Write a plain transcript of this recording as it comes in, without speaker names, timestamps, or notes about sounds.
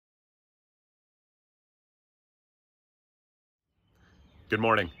Good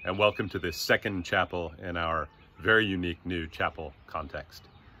morning and welcome to this second chapel in our very unique new chapel context.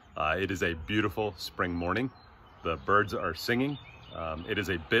 It is a beautiful spring morning. The birds are singing. It is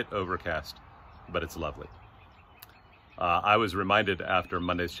a bit overcast, but it's lovely. I was reminded after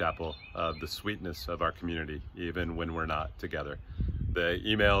Monday's chapel of the sweetness of our community, even when we're not together. The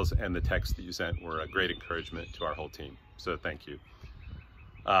emails and the texts that you sent were a great encouragement to our whole team, so thank you.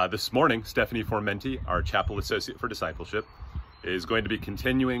 This morning, Stephanie Formenti, our chapel associate for Discipleship, is going to be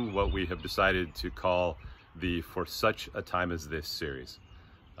continuing what we have decided to call the For Such a Time as This series.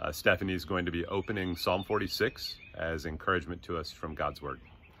 Stephanie is going to be opening Psalm 46 as encouragement to us from God's Word.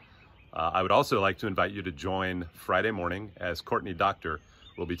 I would also like to invite you to join Friday morning as Courtney Doctor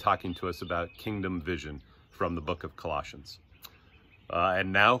will be talking to us about kingdom vision from the book of Colossians.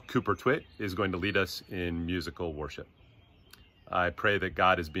 And now Cooper Twitt is going to lead us in musical worship. I pray that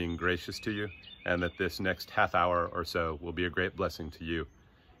God is being gracious to you and that this next half hour or so will be a great blessing to you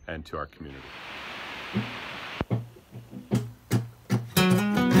and to our community.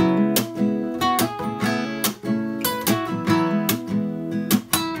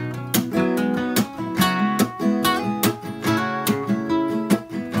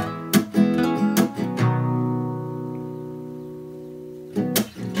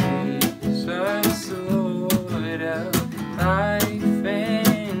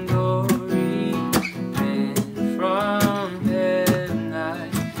 From heaven, I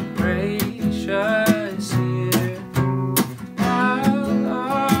gracious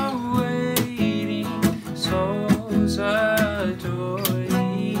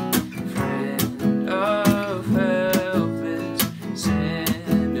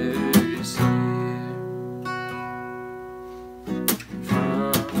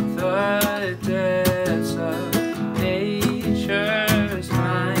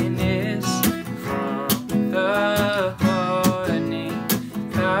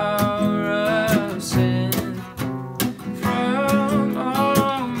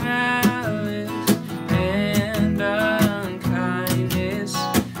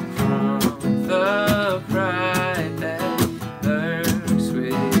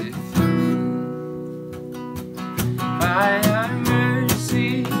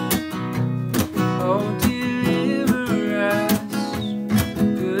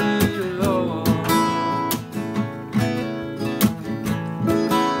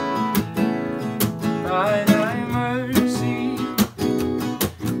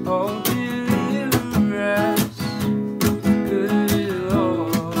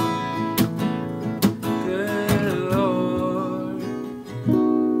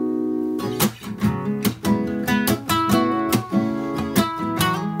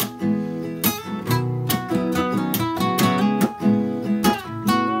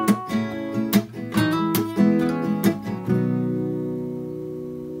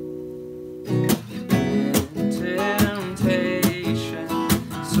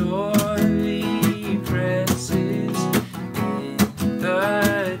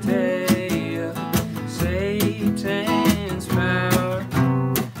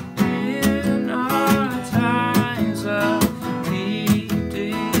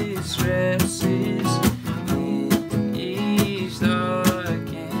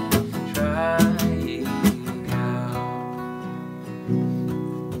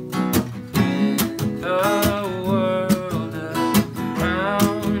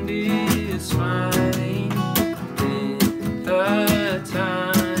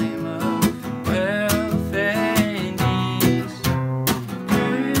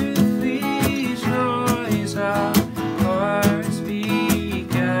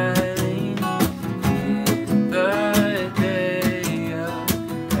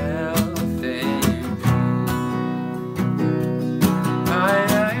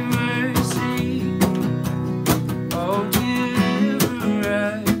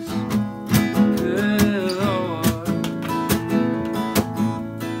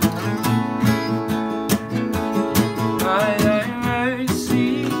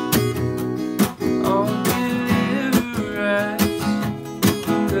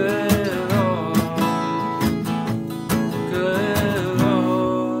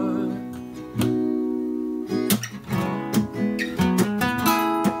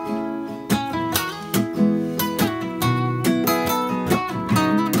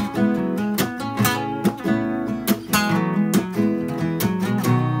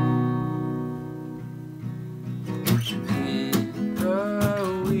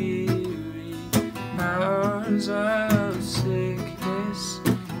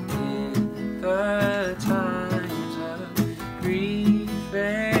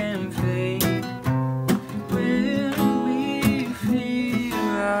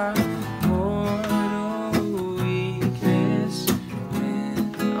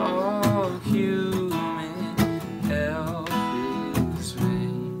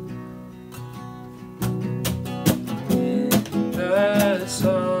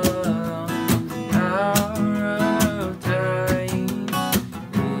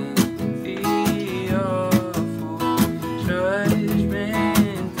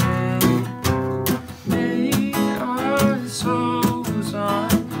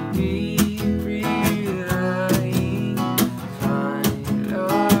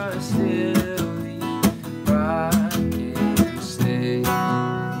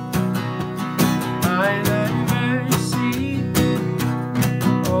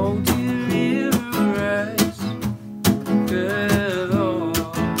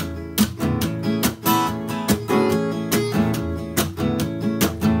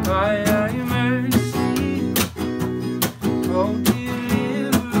by thy mercy, oh,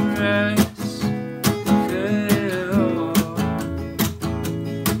 deliver us, good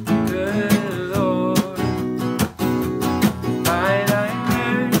Lord, by thy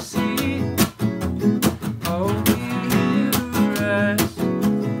mercy, oh, deliver us,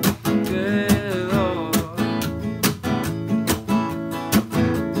 good Lord,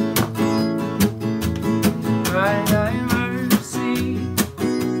 by thy mercy,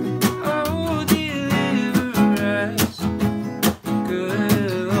 oh, deliver us,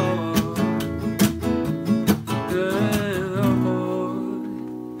 good Lord, good Lord.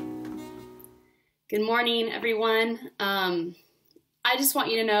 Good morning, everyone. I just want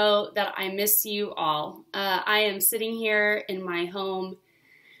you to know that I miss you all. I am sitting here in my home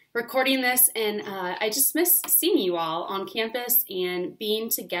recording this, and I just miss seeing you all on campus and being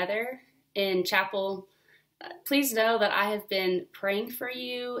together in chapel. Please know that I have been praying for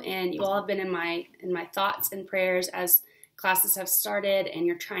you, and you all have been in my thoughts and prayers as classes have started and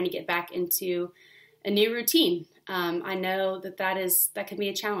you're trying to get back into a new routine. I know that can be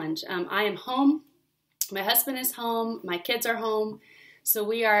a challenge. I am home. My husband is home. My kids are home. So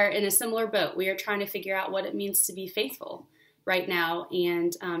we are in a similar boat. We are trying to figure out what it means to be faithful right now,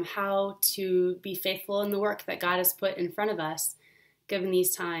 and how to be faithful in the work that God has put in front of us given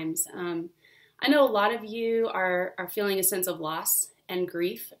these times. I know a lot of you are feeling a sense of loss and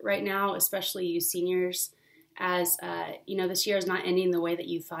grief right now, especially you seniors, as this year is not ending the way that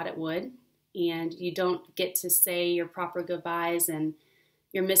you thought it would, and you don't get to say your proper goodbyes, and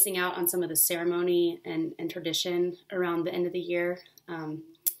you're missing out on some of the ceremony and tradition around the end of the year.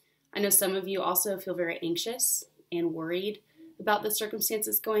 I know some of you also feel very anxious and worried about the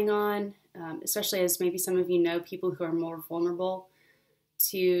circumstances going on, especially as maybe some of you know people who are more vulnerable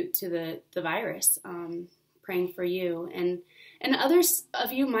to the virus. Praying for you. And others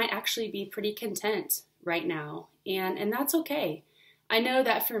of you might actually be pretty content right now, and that's okay. I know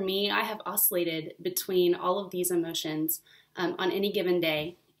that for me, I have oscillated between all of these emotions on any given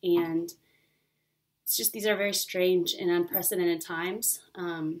day, and it's just, these are very strange and unprecedented times,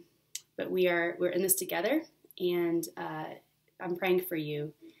 but we're in this together, and I'm praying for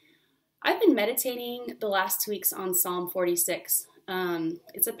you. I've been meditating the last 2 weeks on Psalm 46.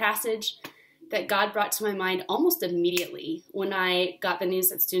 It's a passage that God brought to my mind almost immediately when I got the news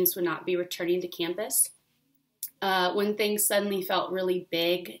that students would not be returning to campus. When things suddenly felt really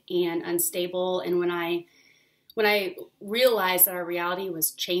big and unstable, and when I realized that our reality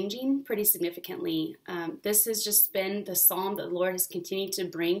was changing pretty significantly, this has just been the psalm that the Lord has continued to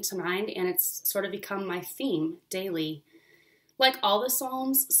bring to mind, and it's sort of become my theme daily. Like all the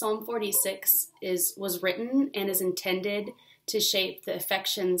Psalms, Psalm 46 was written and is intended to shape the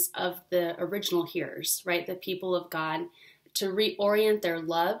affections of the original hearers, right? The people of God, to reorient their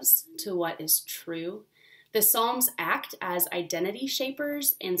loves to what is true. The Psalms act as identity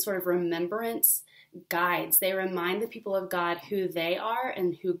shapers and sort of remembrance guides. They remind the people of God who they are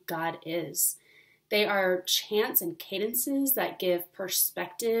and who God is. They are chants and cadences that give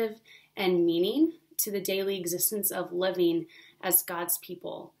perspective and meaning to the daily existence of living as God's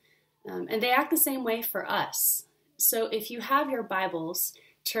people. And they act the same way for us. So if you have your Bibles,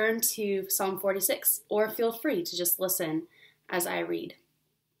 turn to Psalm 46, or feel free to just listen as I read.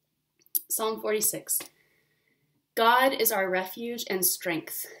 Psalm 46. God is our refuge and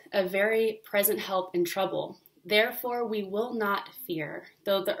strength, a very present help in trouble. Therefore we will not fear,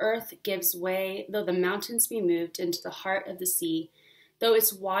 though the earth gives way, though the mountains be moved into the heart of the sea, though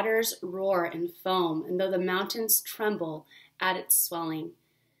its waters roar and foam, and though the mountains tremble at its swelling.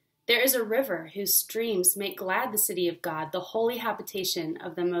 There is a river whose streams make glad the city of God, the holy habitation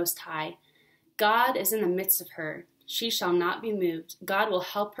of the Most High. God is in the midst of her. She shall not be moved. God will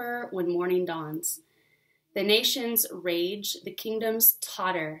help her when morning dawns. The nations rage, the kingdoms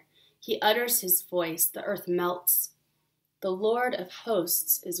totter. He utters his voice, the earth melts. The Lord of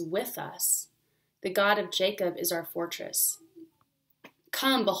hosts is with us. The God of Jacob is our fortress.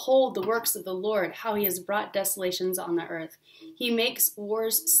 Come, behold the works of the Lord, how he has brought desolations on the earth. He makes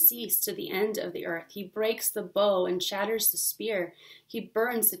wars cease to the end of the earth. He breaks the bow and shatters the spear. He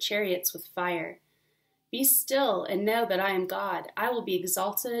burns the chariots with fire. Be still and know that I am God. I will be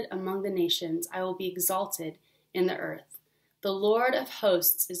exalted among the nations. I will be exalted in the earth. The Lord of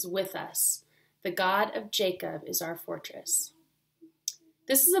hosts is with us. The God of Jacob is our fortress.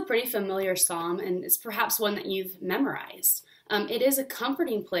 This is a pretty familiar psalm, and it's perhaps one that you've memorized. It is a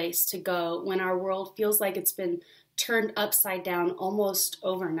comforting place to go when our world feels like it's been turned upside down almost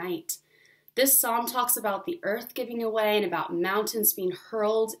overnight. This psalm talks about the earth giving away and about mountains being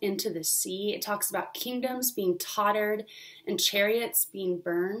hurled into the sea. It talks about kingdoms being tottered and chariots being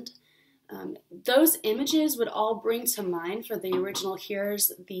burned. Those images would all bring to mind for the original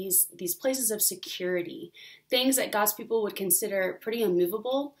hearers these places of security, things that God's people would consider pretty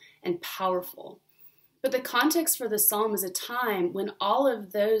immovable and powerful. But the context for the psalm is a time when all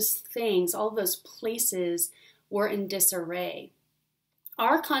of those things, all of those places were in disarray.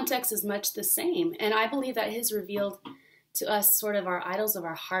 Our context is much the same, and I believe that has revealed to us sort of our idols of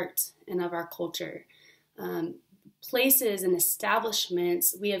our heart and of our culture. Places and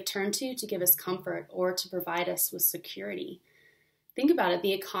establishments we have turned to give us comfort or to provide us with security. Think about it.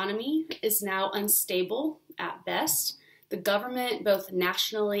 The economy is now unstable at best. The government, both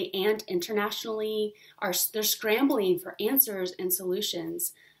nationally and internationally, they're scrambling for answers and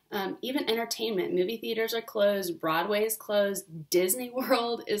solutions. Even entertainment, movie theaters are closed, Broadway is closed, Disney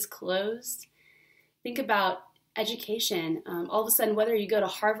World is closed. Think about education. All of a sudden, whether you go to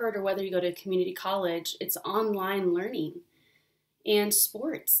Harvard or whether you go to a community college, it's online learning. And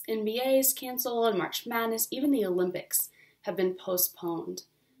sports, NBA is canceled, and March Madness, even the Olympics have been postponed.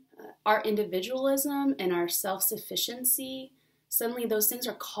 Our individualism and our self-sufficiency, suddenly those things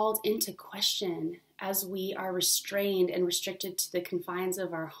are called into question as we are restrained and restricted to the confines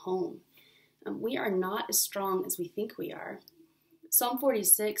of our home. We are not as strong as we think we are. Psalm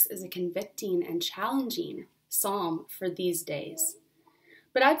 46 is a convicting and challenging psalm for these days.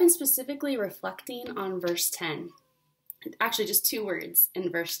 But I've been specifically reflecting on verse 10. Actually, just 2 words in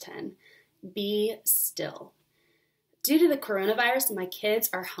verse 10. Be still. Due to the coronavirus, my kids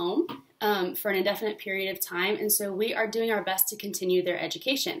are home for an indefinite period of time, and so we are doing our best to continue their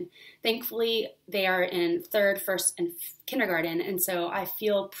education. Thankfully, they are in 3rd, 1st, and kindergarten, and so I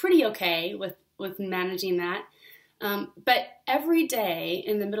feel pretty okay with managing that. But every day,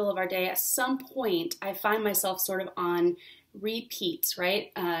 in the middle of our day, at some point, I find myself sort of on repeat,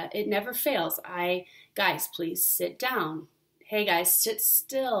 right? It never fails. Guys, please sit down. Hey guys, sit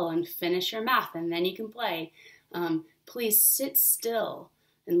still and finish your math, and then you can play. Please sit still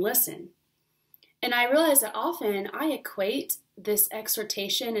and listen. And I realize that often I equate this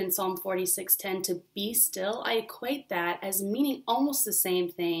exhortation in Psalm 46:10 to be still. I equate that as meaning almost the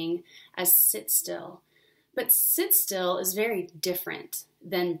same thing as sit still. But sit still is very different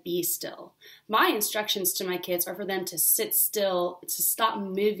than be still. My instructions to my kids are for them to sit still, to stop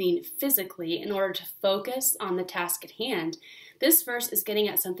moving physically in order to focus on the task at hand. This verse is getting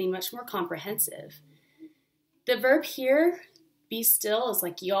at something much more comprehensive. The verb here, be still, is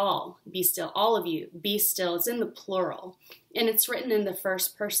like y'all, be still, all of you, be still. It's in the plural, and it's written in the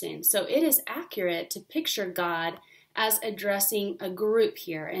first person. So it is accurate to picture God as addressing a group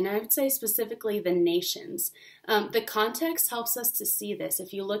here, and I would say specifically the nations. The context helps us to see this.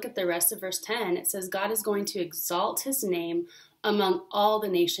 If you look at the rest of verse 10, it says God is going to exalt his name among all the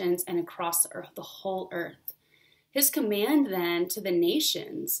nations and across the earth, the whole earth. His command then to the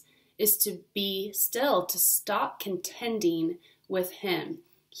nations is to be still, to stop contending with him.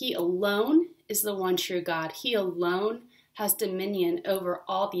 He alone is the one true God. He alone has dominion over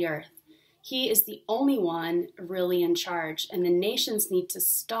all the earth. He is the only one really in charge, and the nations need to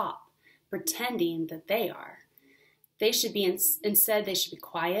stop pretending that they are. They should be, instead, they should be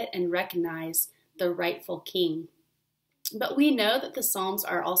quiet and recognize the rightful king. But we know that the Psalms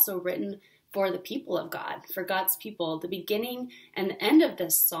are also written for the people of God, for God's people. The beginning and the end of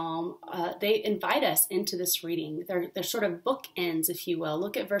this psalm, they invite us into this reading. They're sort of bookends, if you will.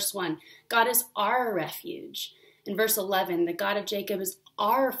 Look at verse 1. God is our refuge. In verse 11, the God of Jacob is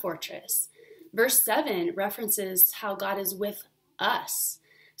our fortress. Verse 7 references how God is with us.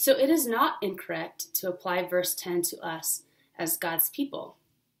 So it is not incorrect to apply verse 10 to us as God's people,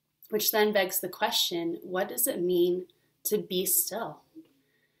 which then begs the question, what does it mean to be still?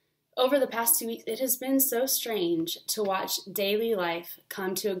 Over the past 2 weeks, it has been so strange to watch daily life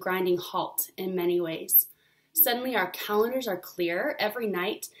come to a grinding halt in many ways. Suddenly our calendars are clear. Every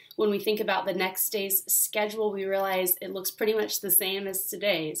night when we think about the next day's schedule, we realize it looks pretty much the same as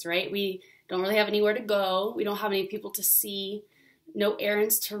today's, right? We don't really have anywhere to go. We don't have any people to see, no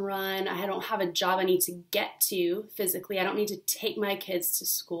errands to run. I don't have a job I need to get to physically. I don't need to take my kids to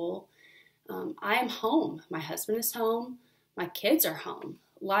school. I am home. My husband is home. My kids are home.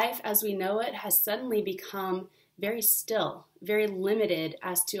 Life as we know it has suddenly become very still, very limited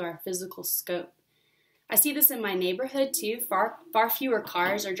as to our physical scope. I see this in my neighborhood too. Far fewer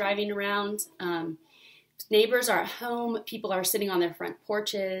cars are driving around. Neighbors are at home. People are sitting on their front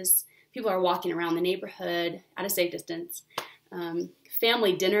porches. People are walking around the neighborhood at a safe distance.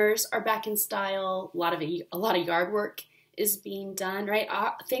 Family dinners are back in style. A lot of yard work is being done, right?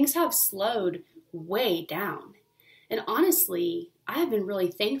 Things have slowed way down. And honestly, I have been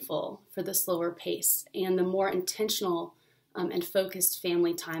really thankful for the slower pace and the more intentional and focused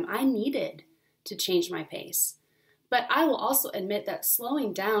family time I needed to change my pace. But I will also admit that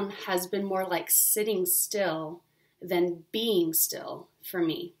slowing down has been more like sitting still than being still for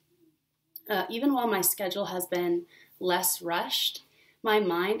me. Even while my schedule has been less rushed, my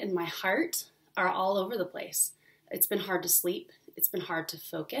mind and my heart are all over the place. It's been hard to sleep. It's been hard to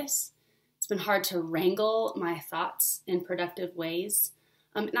focus. It's been hard to wrangle my thoughts in productive ways.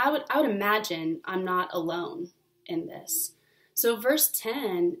 And I would imagine I'm not alone in this. So verse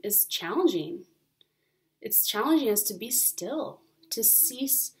 10 is challenging. It's challenging us to be still, to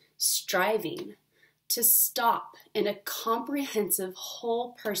cease striving, to stop in a comprehensive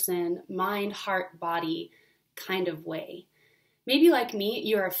whole person, mind, heart, body kind of way. Maybe like me,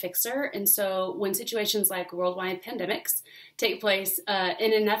 you're a fixer, and so when situations like worldwide pandemics take place,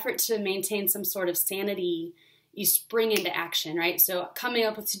 in an effort to maintain some sort of sanity, you spring into action, right? So coming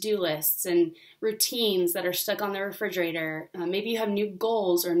up with to-do lists and routines that are stuck on the refrigerator. Maybe you have new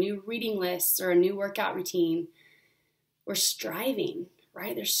goals or new reading lists or a new workout routine. We're striving,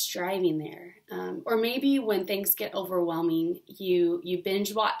 right? There's striving there. Or maybe when things get overwhelming, you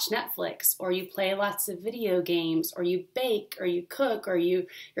binge watch Netflix, or you play lots of video games, or you bake, or you cook, or you're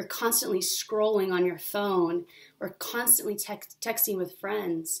constantly scrolling on your phone, or constantly texting with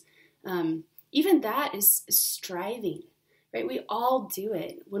friends. Even that is striving, right? We all do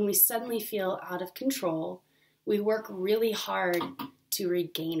it. When we suddenly feel out of control, we work really hard to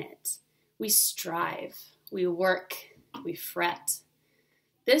regain it. We strive, we work, we fret.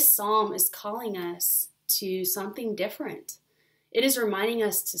 This psalm is calling us to something different. It is reminding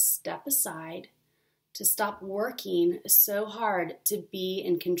us to step aside, to stop working so hard to be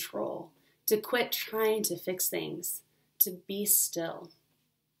in control, to quit trying to fix things, to be still.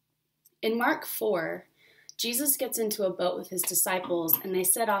 In Mark 4, Jesus gets into a boat with his disciples, and they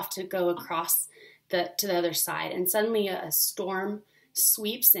set off to go across to the other side. And suddenly a storm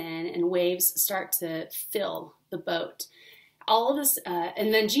sweeps in, and waves start to fill the boat. All of this,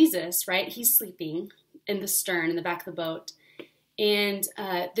 and then Jesus, right? He's sleeping in the stern, in the back of the boat. And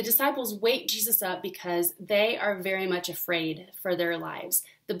the disciples wake Jesus up because they are very much afraid for their lives.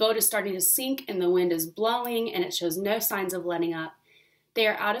 The boat is starting to sink, and the wind is blowing, and it shows no signs of letting up. They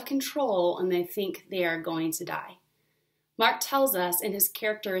are out of control, and they think they are going to die. Mark tells us in his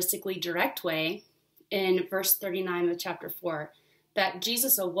characteristically direct way, in verse 39 of chapter 4, that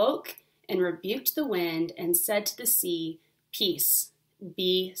Jesus awoke and rebuked the wind and said to the sea, "Peace,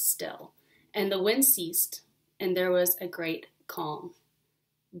 be still." And the wind ceased, and there was a great calm.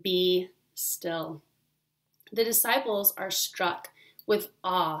 Be still. The disciples are struck with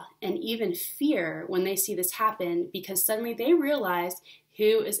awe and even fear when they see this happen, because suddenly they realize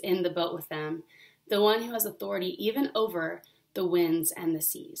who is in the boat with them, the one who has authority even over the winds and the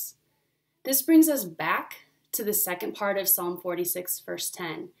seas. This brings us back to the second part of Psalm 46, verse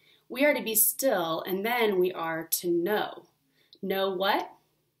 10. We are to be still, and then we are to know. Know what?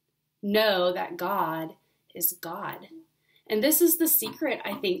 Know that God is God. And this is the secret,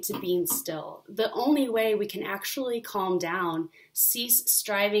 I think, to being still. The only way we can actually calm down, cease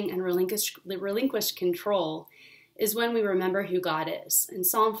striving, and relinquish control is when we remember who God is. And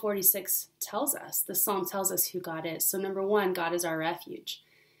Psalm 46 tells us, the psalm tells us who God is. So number one, God is our refuge.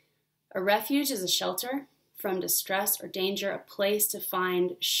 A refuge is a shelter from distress or danger, a place to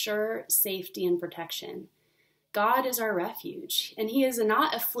find sure safety and protection. God is our refuge, and he is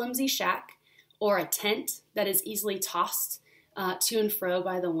not a flimsy shack or a tent that is easily tossed to and fro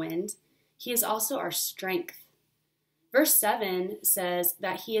by the wind. He is also our strength. Verse 7 says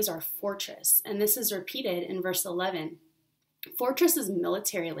that he is our fortress, and this is repeated in verse 11. Fortress is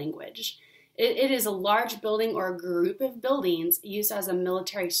military language. It is a large building or a group of buildings used as a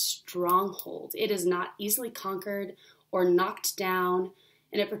military stronghold. It is not easily conquered or knocked down,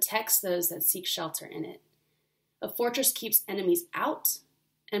 and it protects those that seek shelter in it. A fortress keeps enemies out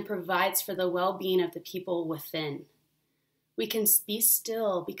and provides for the well-being of the people within. We can be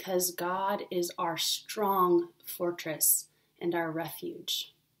still because God is our strong fortress and our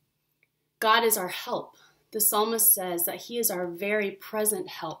refuge. God is our help. The psalmist says that he is our very present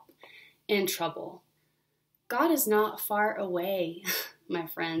help in trouble. God is not far away, my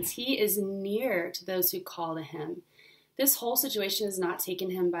friends. He is near to those who call to him. This whole situation has not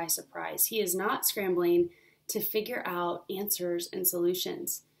taken him by surprise. He is not scrambling to figure out answers and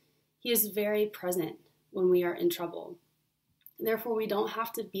solutions. He is very present when we are in trouble. Therefore, we don't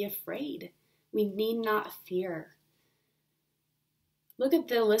have to be afraid. We need not fear. Look at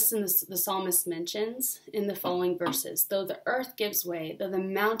the list the psalmist mentions in the following verses. Though the earth gives way, though the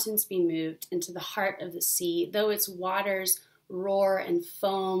mountains be moved into the heart of the sea, though its waters roar and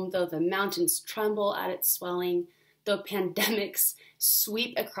foam, though the mountains tremble at its swelling, though pandemics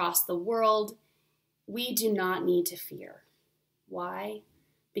sweep across the world, we do not need to fear. Why?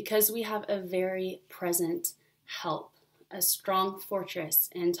 Because we have a very present help, a strong fortress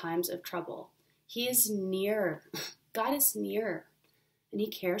in times of trouble. He is near. God is near, and he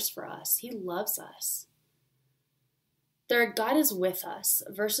cares for us. He loves us. Third, God is with us.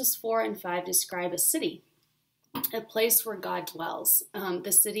 Verses 4 and 5 describe a city, a place where God dwells,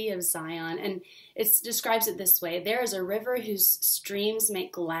 the city of Zion. And it describes it this way: there is a river whose streams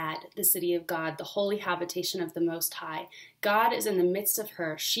make glad the city of God, the holy habitation of the Most High. God is in the midst of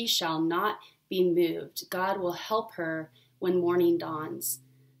her. She shall not be moved. God will help her when morning dawns.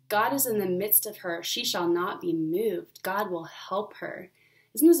 God is in the midst of her. She shall not be moved. God will help her.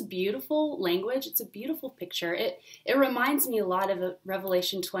 Isn't this beautiful language? It's a beautiful picture. It reminds me a lot of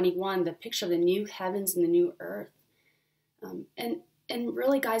Revelation 21, the picture of the new heavens and the new earth. And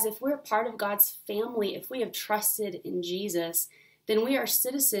really, guys, if we're part of God's family, if we have trusted in Jesus, then we are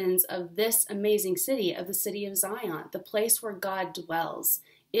citizens of this amazing city, of the city of Zion. The place where God dwells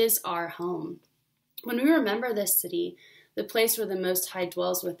is our home. When we remember this city, the place where the Most High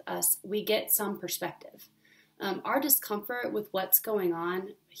dwells with us, we get some perspective. Our discomfort with what's going on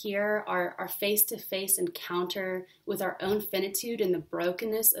here, our face-to-face encounter with our own finitude and the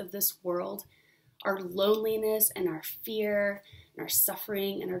brokenness of this world, our loneliness and our fear and our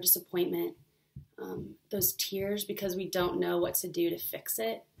suffering and our disappointment, those tears because we don't know what to do to fix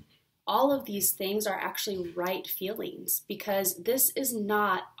it, all of these things are actually right feelings because this is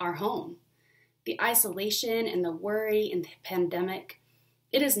not our home. The isolation and the worry and the pandemic,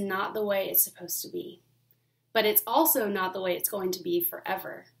 it is not the way it's supposed to be. But it's also not the way it's going to be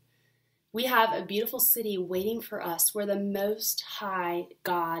forever. We have a beautiful city waiting for us where the Most High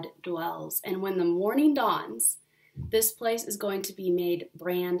God dwells. And when the morning dawns, this place is going to be made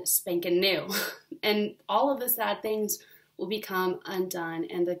brand spanking new. And all of the sad things will become undone.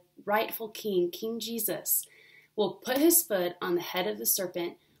 And the rightful king, King Jesus, will put his foot on the head of the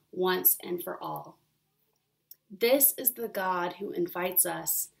serpent once and for all. This is the God who invites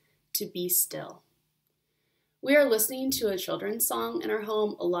us to be still. We are listening to a children's song in our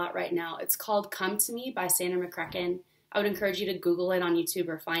home a lot right now. It's called Come to Me by Sandra McCracken. I would encourage you to Google it on YouTube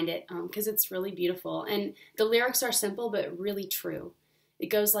or find it because it's really beautiful. And the lyrics are simple but really true.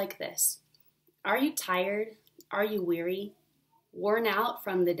 It goes like this: Are you tired? Are you weary? Worn out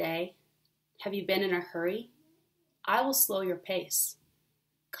from the day? Have you been in a hurry? I will slow your pace.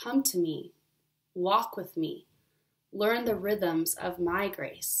 Come to me. Walk with me. Learn the rhythms of my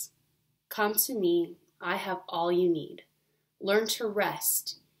grace. Come to me. I have all you need. Learn to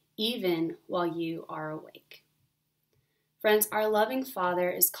rest even while you are awake. Friends, our loving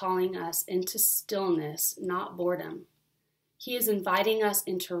Father is calling us into stillness, not boredom. He is inviting us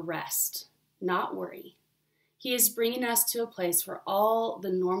into rest, not worry. He is bringing us to a place where all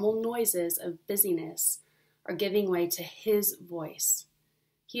the normal noises of busyness are giving way to his voice.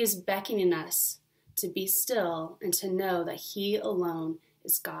 He is beckoning us to be still and to know that he alone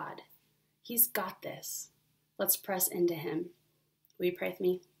is God. He's got this. Let's press into him. Will you pray with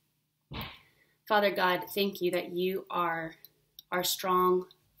me? Father God, thank you that you are our strong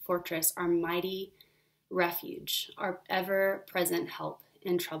fortress, our mighty refuge, our ever-present help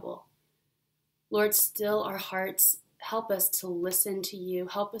in trouble. Lord, still our hearts. Help us to listen to you.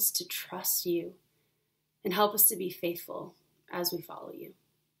 Help us to trust you. And help us to be faithful as we follow you.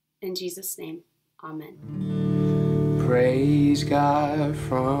 In Jesus' name, amen. Praise God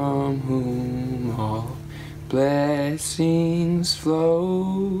from whom all blessings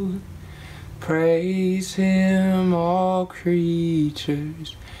flow. Praise him, all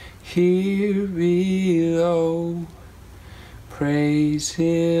creatures here below. Praise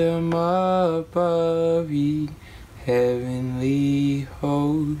him above, ye heavenly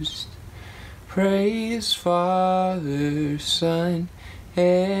host. Praise Father, Son,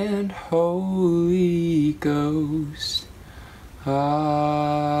 and Holy Ghost. Amen.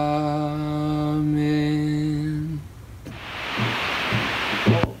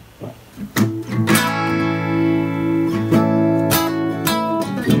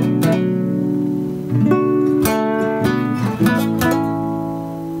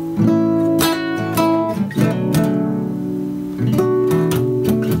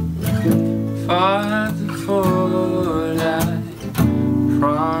 Father, for thy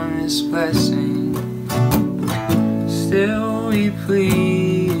promised blessing, still we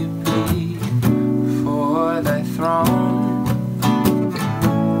plead before thy throne.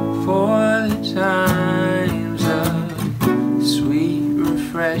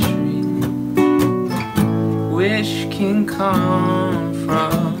 come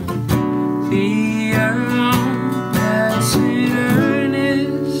from the alone, blessed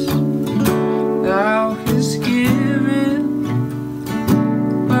earnest thou hast given,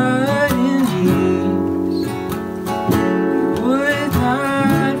 but in these would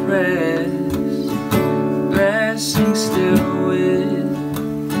not rest, blessings still with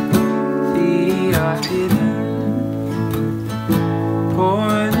thee are hidden.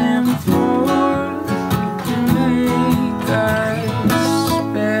 Pour them forth and make us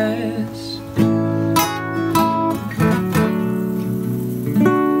best.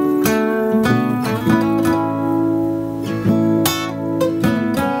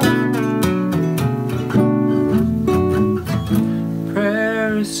 Prayer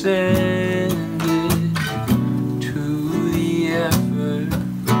ascended to the effort,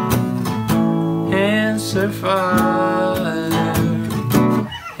 answer Father,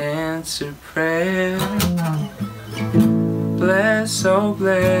 answer prayer. Bless, oh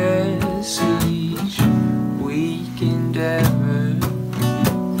bless each weak endeavor.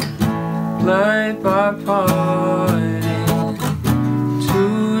 Blood by pardon to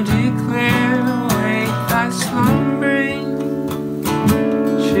declare, wake thy slumbering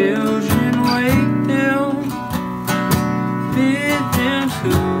children, wake them, bid them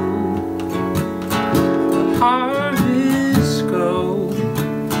to the harvest go.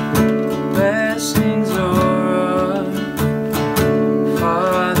 Blessings o'er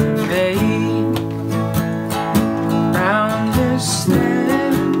Father made, round their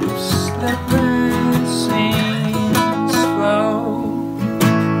steps let blessings flow.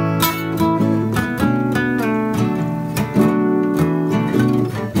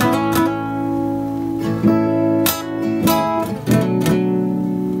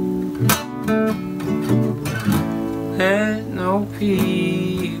 Let no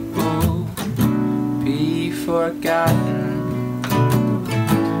people be forgotten.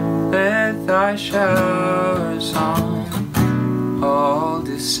 Let thy showers on all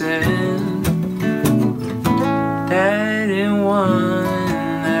descend, that in one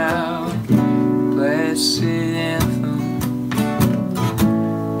thou blessed anthem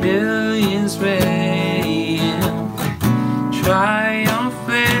millions may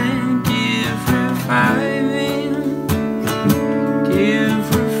triumphant give reviving, give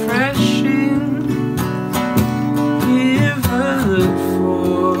refreshing, give a look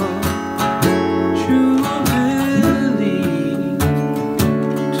for jubilee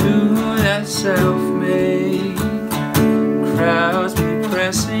to that self-made